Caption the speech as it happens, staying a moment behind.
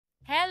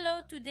Hello,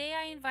 today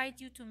I invite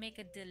you to make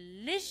a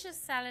delicious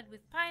salad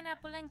with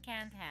pineapple and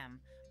canned ham.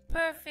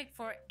 Perfect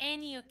for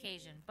any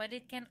occasion, but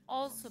it can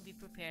also be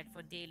prepared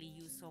for daily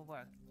use or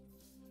work.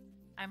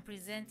 I'm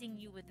presenting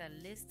you with a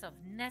list of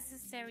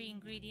necessary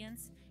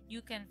ingredients.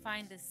 You can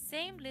find the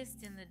same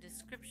list in the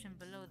description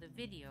below the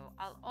video.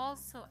 I'll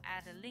also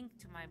add a link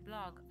to my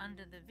blog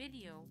under the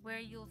video where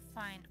you'll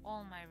find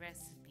all my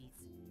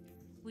recipes.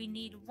 We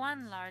need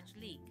one large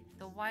leek,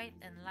 the white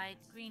and light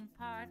green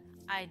part.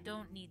 I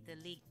don't need the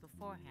leek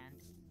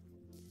beforehand.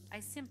 I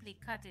simply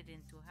cut it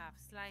into half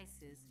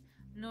slices,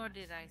 nor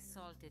did I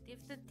salt it.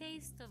 If the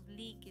taste of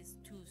leek is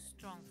too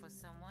strong for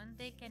someone,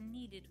 they can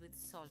knead it with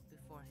salt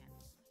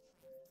beforehand.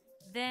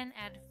 Then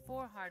add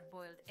 4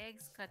 hard-boiled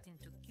eggs cut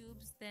into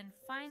cubes, then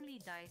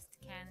finely diced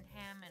canned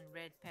ham and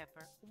red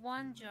pepper,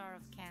 1 jar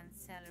of canned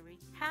celery,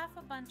 half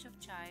a bunch of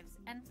chives,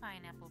 and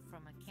pineapple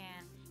from a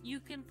can. You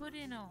can put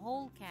in a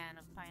whole can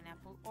of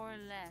pineapple or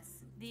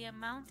less. The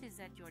amount is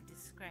at your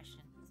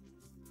discretion.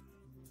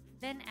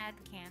 Then add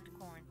canned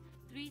corn,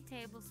 3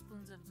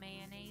 tablespoons of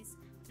mayonnaise,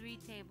 3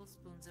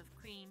 tablespoons of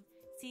cream.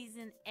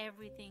 Season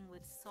everything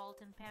with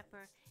salt and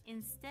pepper.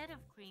 Instead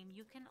of cream,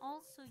 you can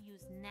also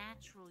use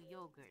natural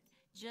yogurt.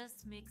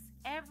 Just mix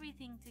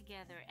everything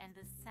together and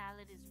the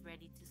salad is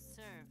ready to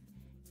serve.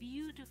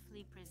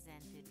 Beautifully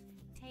presented.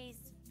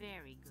 Tastes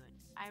very good.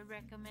 I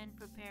recommend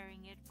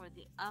preparing it for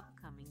the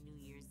upcoming New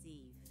Year's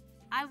Eve.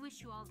 I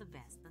wish you all the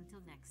best.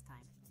 Until next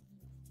time.